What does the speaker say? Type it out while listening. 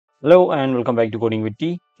Hello and welcome back to Coding with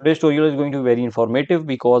T. Today's tutorial is going to be very informative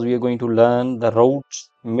because we are going to learn the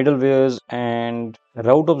routes, middlewares, and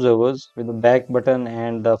route observers with the back button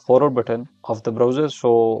and the forward button of the browser.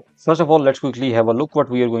 So, first of all, let's quickly have a look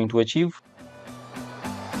what we are going to achieve.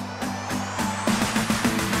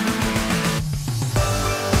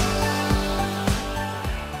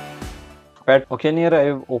 Okay, here I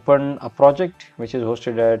have opened a project which is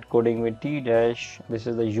hosted at coding with T dash. This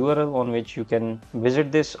is the URL on which you can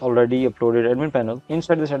visit this already uploaded admin panel.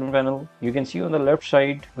 Inside this admin panel, you can see on the left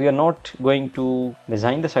side, we are not going to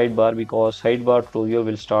design the sidebar because sidebar tutorial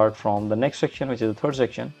will start from the next section, which is the third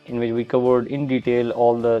section, in which we covered in detail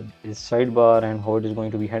all the sidebar and how it is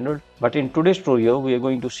going to be handled. But in today's tutorial, we are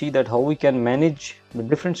going to see that how we can manage the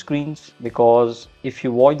different screens, because if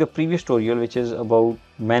you watch the previous tutorial, which is about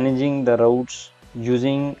managing the routes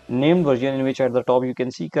using named version, in which at the top you can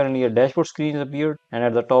see currently a dashboard screen has appeared, and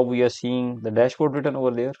at the top we are seeing the dashboard written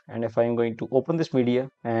over there. And if I am going to open this media,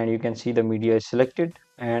 and you can see the media is selected,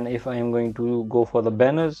 and if I am going to go for the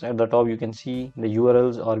banners, at the top you can see the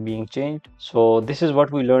URLs are being changed. So this is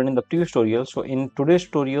what we learned in the previous tutorial. So in today's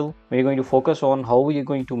tutorial, we're going to focus on how we are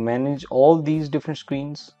going to manage all these different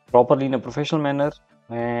screens properly in a professional manner.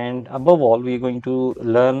 And above all, we are going to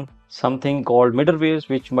learn something called middlewares,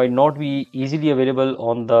 which might not be easily available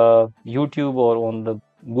on the YouTube or on the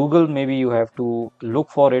Google. Maybe you have to look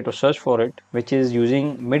for it or search for it, which is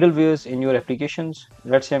using middlewares in your applications.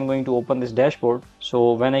 Let's say I'm going to open this dashboard.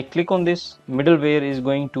 So when I click on this, middleware is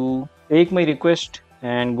going to take my request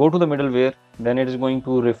and go to the middleware. Then it is going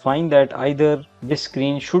to refine that either this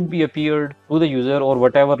screen should be appeared to the user or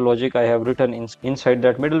whatever logic I have written inside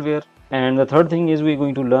that middleware. And the third thing is we're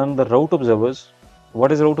going to learn the route observers.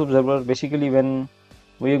 What is route observer? Basically, when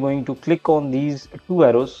we are going to click on these two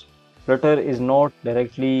arrows, Flutter is not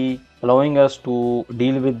directly allowing us to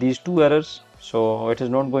deal with these two errors. So it is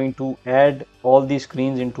not going to add all these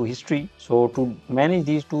screens into history. So to manage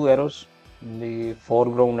these two arrows, the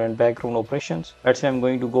foreground and background operations, let's say I'm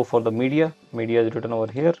going to go for the media is written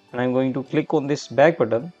over here, and I'm going to click on this back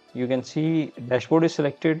button. You can see dashboard is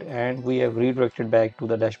selected and we have redirected back to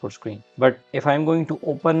the dashboard screen. But if I'm going to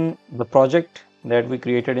open the project that we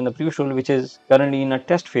created in the previous tutorial, which is currently in a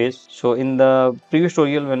test phase. So in the previous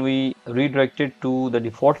tutorial, when we redirected to the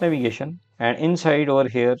default navigation, and inside over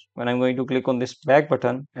here, when I'm going to click on this back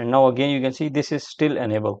button, and now again you can see this is still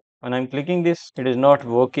enabled. When I'm clicking this, it is not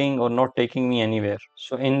working or not taking me anywhere.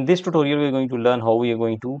 So in this tutorial, we're going to learn how we are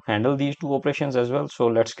going to handle these two operations as well. So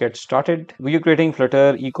let's get started. We are creating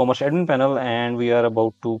Flutter e-commerce admin panel, and we are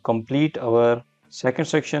about to complete our second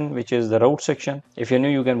section, which is the route section. If you're new,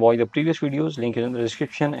 you can watch the previous videos, link is in the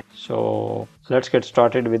description. So let's get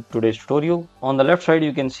started with today's tutorial. On the left side,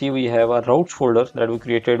 you can see we have a routes folder that we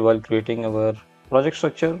created while creating our project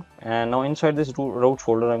structure. And now inside this routes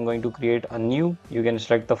folder, I'm going to create a new, you can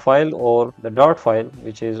select the file or the dart file,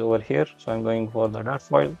 which is over here. So I'm going for the dart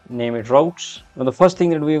file, name it routes. Now the first thing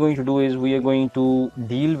that we are going to do is we are going to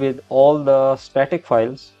deal with all the static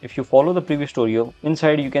files. If you follow the previous tutorial,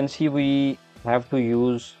 inside you can see we have to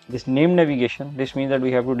use this name navigation. This means that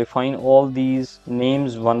we have to define all these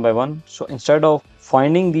names one by one. So instead of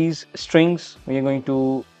finding these strings, we are going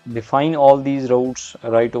to define all these routes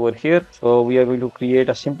right over here. So we are going to create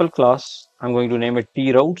a simple class. I'm going to name it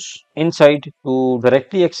T routes. Inside, to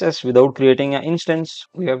directly access without creating an instance,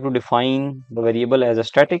 we have to define the variable as a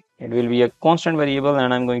static. It will be a constant variable,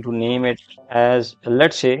 and I'm going to name it as,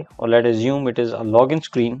 let's say, or let's assume it is a login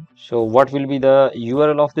screen. So what will be the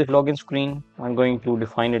URL of this login screen? I'm going to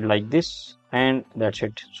define it like this, and that's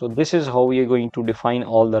it. So this is how we are going to define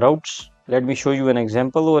all the routes. Let me show you an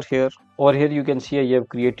example over here. Over here you can see I have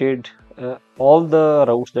created all the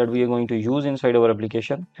routes that we are going to use inside our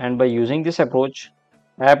application, and by using this approach,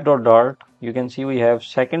 app.dart, you can see we have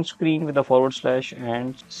second screen with a forward slash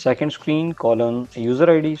and second screen colon user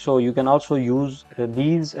ID. So you can also use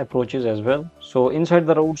these approaches as well. So inside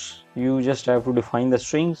the routes, you just have to define the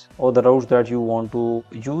strings or the routes that you want to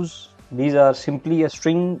use. These are simply a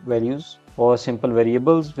string values or simple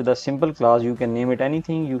variables with a simple class. You can name it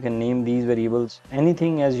anything. You can name these variables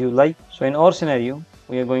anything as you like. So in our scenario,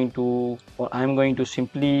 we are going to, or I'm going to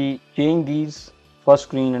simply change these first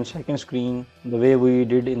screen and second screen the way we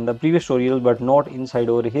did in the previous tutorial, but not inside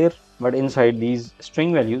over here, but inside these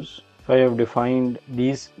string values. So I have defined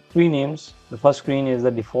these three names. The first screen is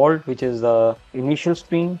the default, which is the initial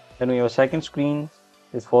screen. Then we have a second screen.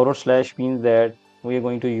 This forward slash means that we are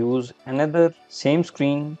going to use another same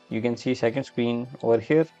screen. You can see second screen over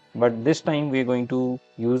here, but this time we are going to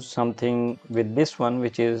use something with this one,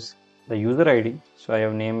 which is the user ID. So I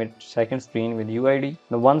have named it second screen with UID.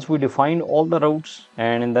 Now once we defined all the routes,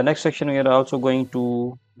 and in the next section we are also going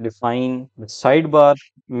to define the sidebar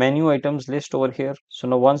menu items list over here. So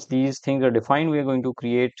now once these things are defined, we are going to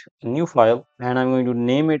create a new file, and I'm going to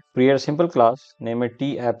name it, create a simple class, name it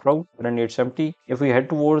t app route, and it's empty. If we head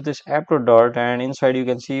towards this app.dart, and inside you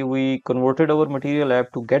can see we converted our material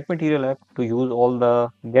app to get material app to use all the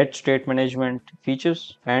get state management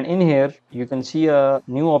features. And in here you can see a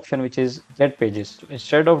new option which is get pages. So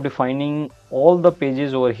instead of defining all the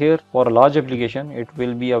pages over here for a large application, it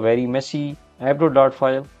will be a very messy app.dart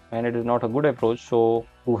file, and it is not a good approach. So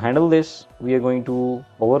to handle this, we are going to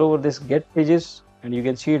hover over this get pages, and you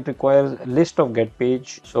can see it requires a list of get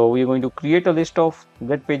page. So we are going to create a list of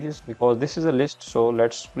get pages because this is a list. So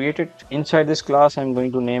let's create it. Inside this class, I'm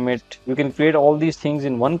going to name it, you can create all these things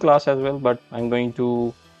in one class as well, but I'm going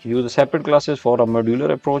to use the separate classes for a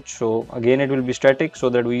modular approach. So again, it will be static so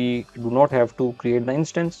that we do not have to create the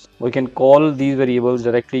instance. We can call these variables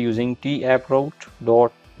directly using t-app-route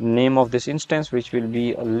dot name of this instance, which will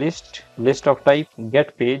be a list of type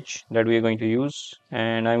get page that we are going to use,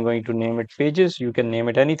 and I'm going to name it pages. You can name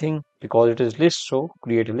it anything because it is list, so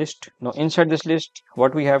create a list. Now inside this list,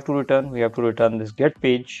 what we have to return, we have to return this get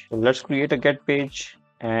page. So let's create a get page,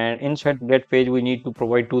 and inside get page we need to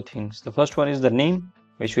provide two things. The first one is the name,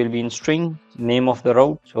 which will be in string, name of the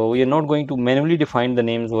route. So we are not going to manually define the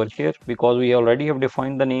names over here because we already have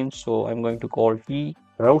defined the names. So I'm going to call t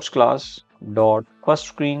routes class dot first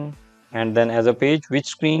screen, and then as a page, which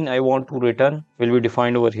screen I want to return will be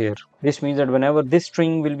defined over here. This means that whenever this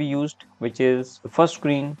string will be used, which is the first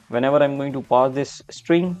screen, whenever I'm going to pass this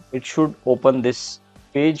string, it should open this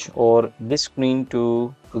page or this screen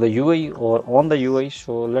to the UI or on the UI.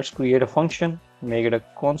 So let's create a function, make it a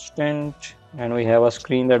constant, and we have a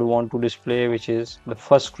screen that we want to display, which is the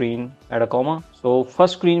first screen at a comma. So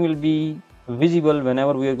first screen will be visible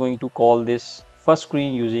whenever we are going to call this first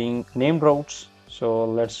screen using named routes. So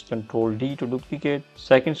let's control D to duplicate.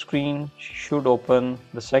 Second screen should open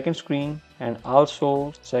the second screen, and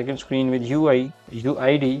also second screen with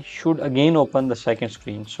UID should again open the second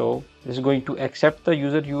screen. So this is going to accept the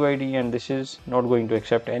user UID, and this is not going to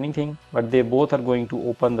accept anything, but they both are going to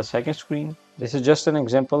open the second screen. This is just an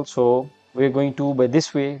example. So we're going to, by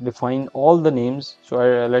this way, define all the names. So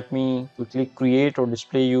let me quickly create or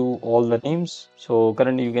display you all the names. So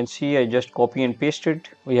currently you can see I just copy and pasted.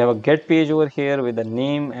 We have a get page over here with a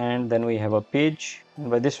name, and then we have a page. And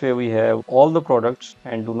by this way we have all the products,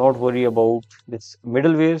 and do not worry about this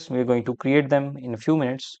middlewares. We're going to create them in a few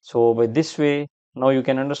minutes. So by this way, now you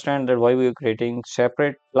can understand that why we are creating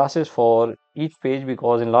separate classes for each page,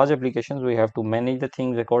 because in large applications we have to manage the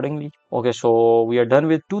things accordingly. Okay, so we are done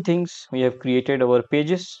with two things. We have created our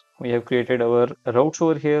pages, we have created our routes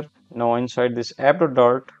over here. Now inside this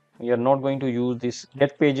app.dart, we are not going to use this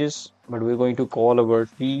get pages, but we're going to call our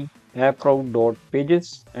t app route dot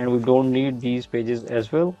pages, and we don't need these pages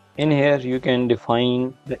as well. In here you can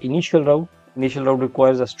define the initial route. Initial route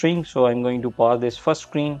requires a string, so I'm going to pass this first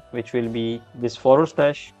screen, which will be this forward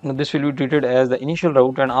slash. Now this will be treated as the initial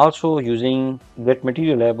route, and also using get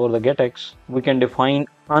material app or the GetX, we can define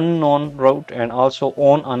unknown route and also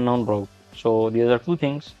on unknown route. So these are two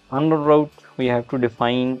things. Unknown route, we have to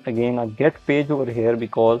define again a get page over here,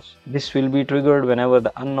 because this will be triggered whenever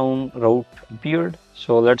the unknown route appeared.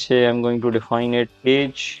 So let's say I'm going to define it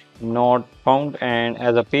page not found, and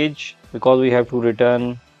as a page, because we have to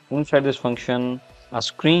return inside this function a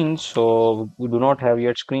screen, so we do not have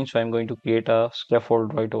yet screen, so I'm going to create a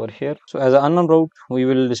scaffold right over here. So as an unknown route, we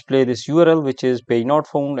will display this URL, which is page not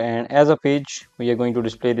found, and as a page we are going to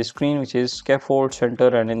display the screen, which is scaffold center,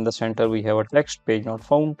 and in the center we have a text page not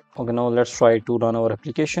found. Okay, now let's try to run our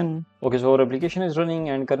application. Okay, so our application is running,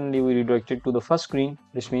 and currently we redirected to the first screen.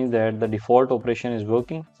 This means that the default operation is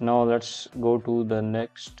working. Now let's go to the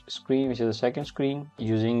next screen, which is the second screen.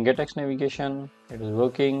 Using GetX navigation, it is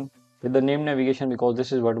working with the name navigation because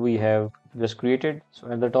this is what we have just created. So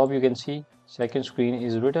at the top you can see second screen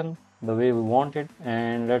is written the way we want it,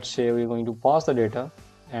 and let's say we're going to pass the data,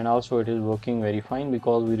 and also it is working very fine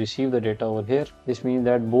because we receive the data over here. This means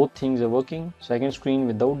that both things are working, second screen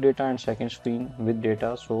without data and second screen with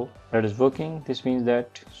data, so that is working. This means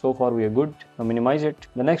that so far we are good. Now minimize it.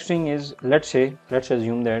 The next thing is, let's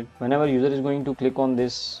assume that whenever user is going to click on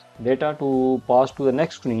this data to pass to the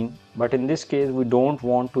next screen, but in this case we don't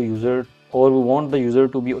want to user, or we want the user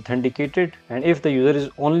to be authenticated, and if the user is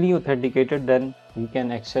only authenticated, then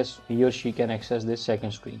he or she can access this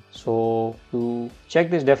second screen. So to check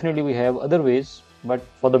this, definitely we have other ways. But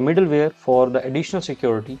for the middleware, for the additional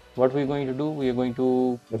security, what we're going to do, we are going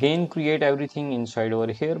to again create everything inside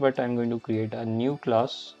over here, but I'm going to create a new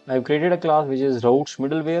class. I've created a class which is routes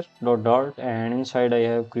middleware dart, and inside I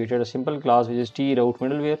have created a simple class which is t route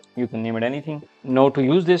middleware. You can name it anything. Now to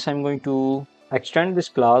use this, I'm going to extend this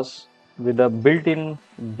class with a built-in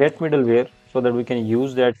get middleware so that we can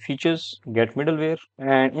use that features get middleware,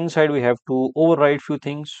 and inside we have to override few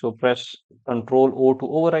things. So press Control O to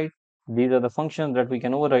override. These are the functions that we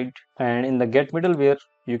can override. And in the get middleware,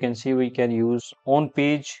 you can see we can use on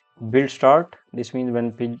page build start. This means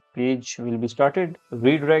when page will be started,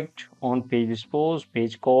 redirect on page dispose,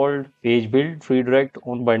 page called, page build, redirect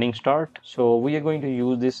on binding start. So we are going to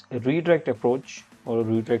use this redirect approach or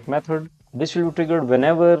redirect method. This will be triggered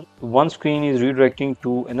whenever one screen is redirecting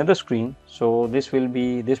to another screen. So this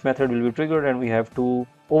method will be triggered, and we have to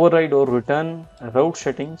override or return route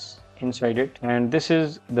settings inside it. And this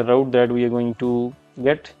is the route that we are going to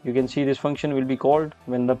get. You can see this function will be called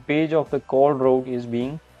when the page of the called route is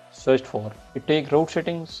being searched for. It take route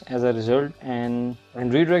settings as a result and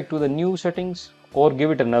redirect to the new settings, or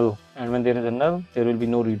give it a null, and when there is a null there will be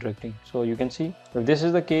no redirecting. So you can see if this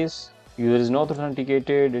is the case, user is not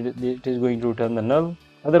authenticated, it is going to return the null.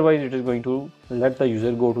 Otherwise it is going to let the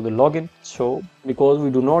user go to the login. So because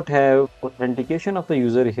we do not have authentication of the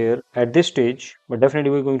user here at this stage, but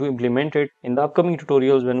definitely we're going to implement it in the upcoming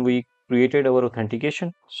tutorials when we created our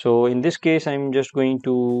authentication. So in this case, I'm just going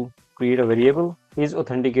to create a variable is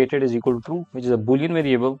authenticated is equal to true, which is a boolean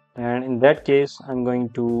variable, and in that case I'm going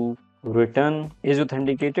to return is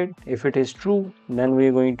authenticated. If it is true, then we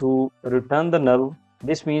are going to return the null.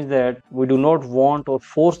 This means that we do not want or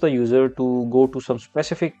force the user to go to some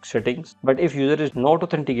specific settings. But if user is not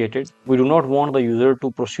authenticated, we do not want the user to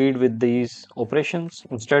proceed with these operations.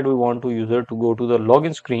 Instead, we want the user to go to the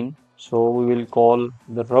login screen. So we will call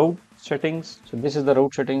the route settings. So this is the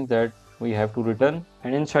route settings that we have to return,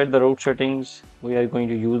 and inside the route settings we are going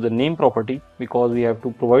to use the name property because we have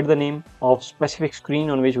to provide the name of specific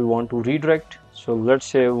screen on which we want to redirect. So let's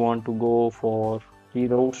say we want to go for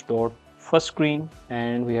routes dot first screen,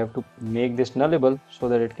 and we have to make this nullable so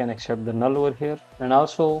that it can accept the null over here, and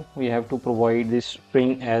also we have to provide this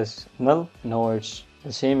string as null. Now it's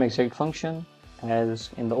the same exact function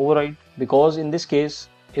as in the override, because in this case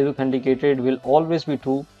is authenticated will always be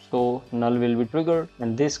true, so null will be triggered,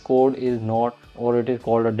 and this code is not, or it is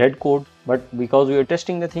called a dead code, but because we are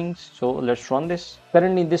testing the things, so let's run this.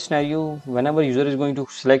 Currently in this scenario, whenever user is going to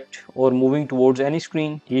select or moving towards any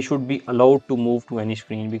screen, he should be allowed to move to any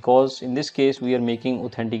screen, because in this case we are making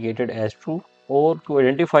authenticated as true. Or to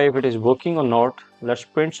identify if it is working or not, let's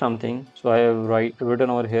print something. So I have written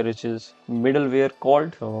over here which is middleware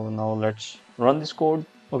called. So now let's run this code.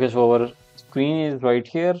 Okay, so our screen is right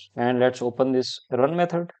here, and let's open this run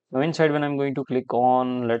method. Now inside, when I'm going to click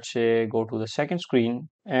on, let's say, go to the second screen,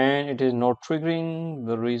 and it is not triggering.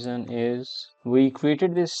 The reason is we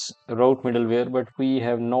created this route middleware, but we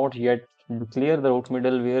have not yet declared the route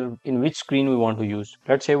middleware in which screen we want to use.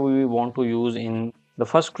 Let's say we want to use in the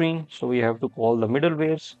first screen, so we have to call the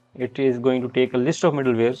middlewares. It is going to take a list of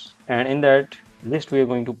middlewares, and in that list we are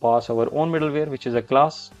going to pass our own middleware, which is a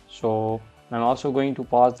class. So I'm also going to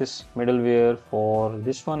pass this middleware for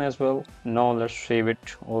this one as well. Now let's save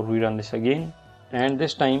it or rerun this again, and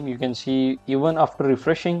this time you can see even after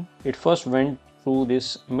refreshing, it first went through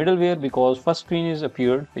this middleware because first screen is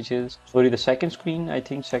appeared, which is the second screen. I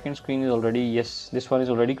think second screen is already, yes, this one is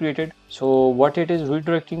already created. So what it is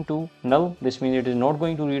redirecting to null, this means it is not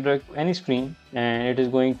going to redirect to any screen, and it is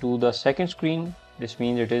going to the second screen. This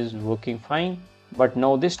means it is working fine. But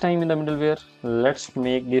now this time in the middleware, let's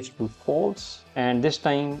make this to false, and this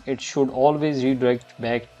time it should always redirect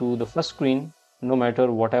back to the first screen no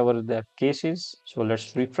matter whatever the case is. So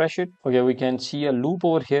let's refresh it. Okay, we can see a loop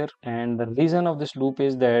over here, and the reason of this loop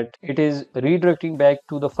is that it is redirecting back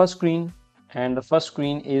to the first screen, and the first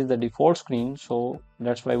screen is the default screen, so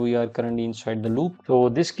that's why we are currently inside the loop. So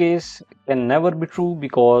this case can never be true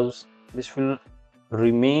because this will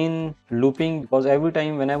remain looping, because every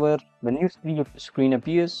time whenever the new screen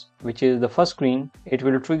appears, which is the first screen, it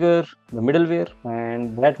will trigger the middleware,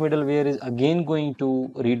 and that middleware is again going to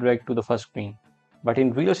redirect to the first screen. But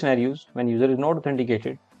in real scenarios, when user is not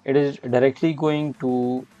authenticated, it is directly going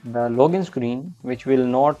to the login screen, which will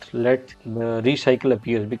not let the recycle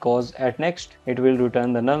appear, because at next it will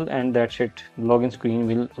return the null, and that's it. Login screen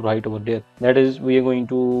will write over there. That is, we are going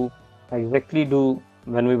to exactly do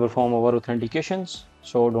when we perform our authentications,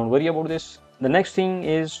 so don't worry about this. The next thing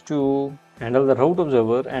is to handle the route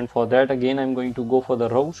observer, and for that again I'm going to go for the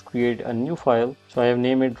routes, create a new file. So I have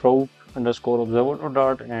named it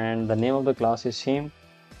route_observer.dart, and the name of the class is same,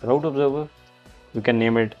 route observer. You can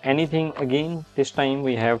name it anything again. This time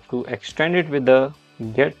we have to extend it with the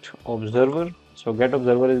get observer. So get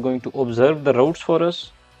observer is going to observe the routes for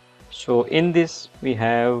us. So in this we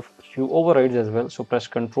have few overrides as well. So press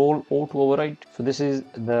Ctrl O to override. So this is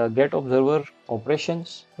the get observer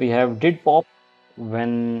operations. We have did pop.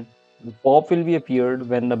 When the pop will be appeared,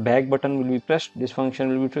 when the back button will be pressed, this function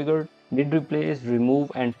will be triggered. Did replace,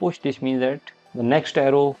 remove and push. This means that the next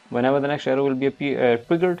arrow, whenever the next arrow will be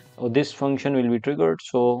triggered, or this function will be triggered.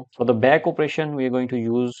 So for the back operation we are going to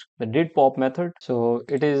use the did pop method. So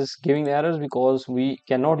it is giving the errors because we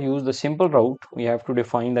cannot use the simple route. We have to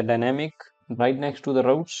define the dynamic right next to the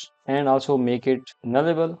routes and also make it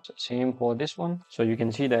nullable. Same for this one. So you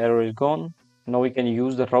can see the error is gone. Now we can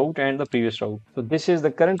use the route and the previous route. So this is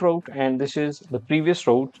the current route and this is the previous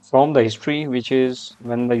route from the history, which is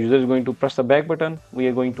when the user is going to press the back button, we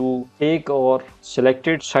are going to take our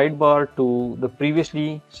selected sidebar to the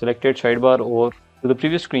previously selected sidebar or to the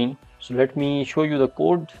previous screen. So let me show you the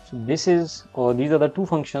code. So this is, or these are the two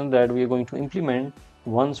functions that we are going to implement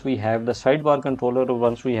once we have the sidebar controller or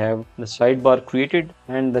once we have the sidebar created.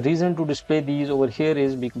 And the reason to display these over here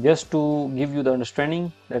is just to give you the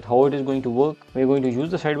understanding that how it is going to work. We are going to use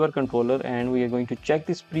the sidebar controller and we are going to check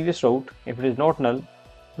this previous route. If it is not null,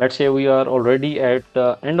 let's say we are already at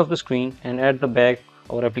the end of the screen and at the back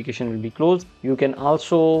our application will be closed. You can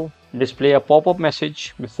also display a pop-up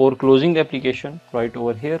message before closing the application right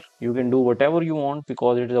over here. You can do whatever you want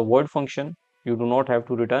because it is a void function. You do not have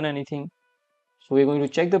to return anything. So we're going to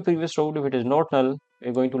check the previous route. If it is not null,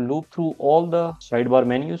 we're going to loop through all the sidebar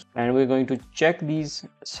menus and we're going to check these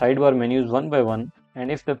sidebar menus one by one.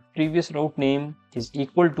 And if the previous route name is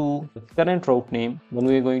equal to the current route name, then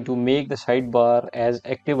we're going to make the sidebar as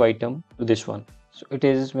active item to this one. So it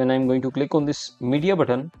is when I'm going to click on this media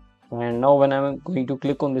button, and now when I'm going to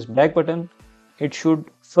click on this back button, it should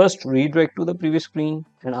first redirect to the previous screen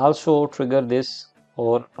and also trigger this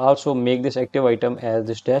or also make this active item as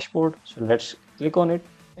this dashboard. So let's click on it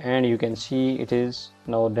and you can see it is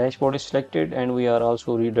now dashboard is selected and we are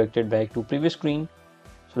also redirected back to previous screen.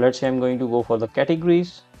 So let's say I'm going to go for the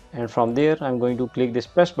categories and from there I'm going to click this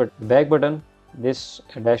press button, back button. This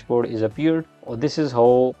dashboard is appeared, or this is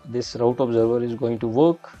how this route observer is going to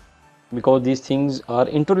work. Because these things are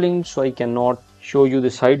interlinked, so I cannot show you the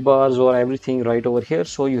sidebars or everything right over here.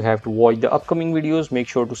 So you have to watch the upcoming videos. Make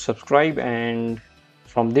sure to subscribe, and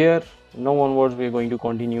from there now onwards we're going to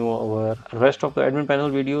continue our rest of the admin panel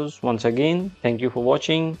videos. Once again, thank you for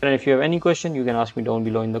watching, and if you have any question you can ask me down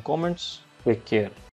below in the comments. Take care.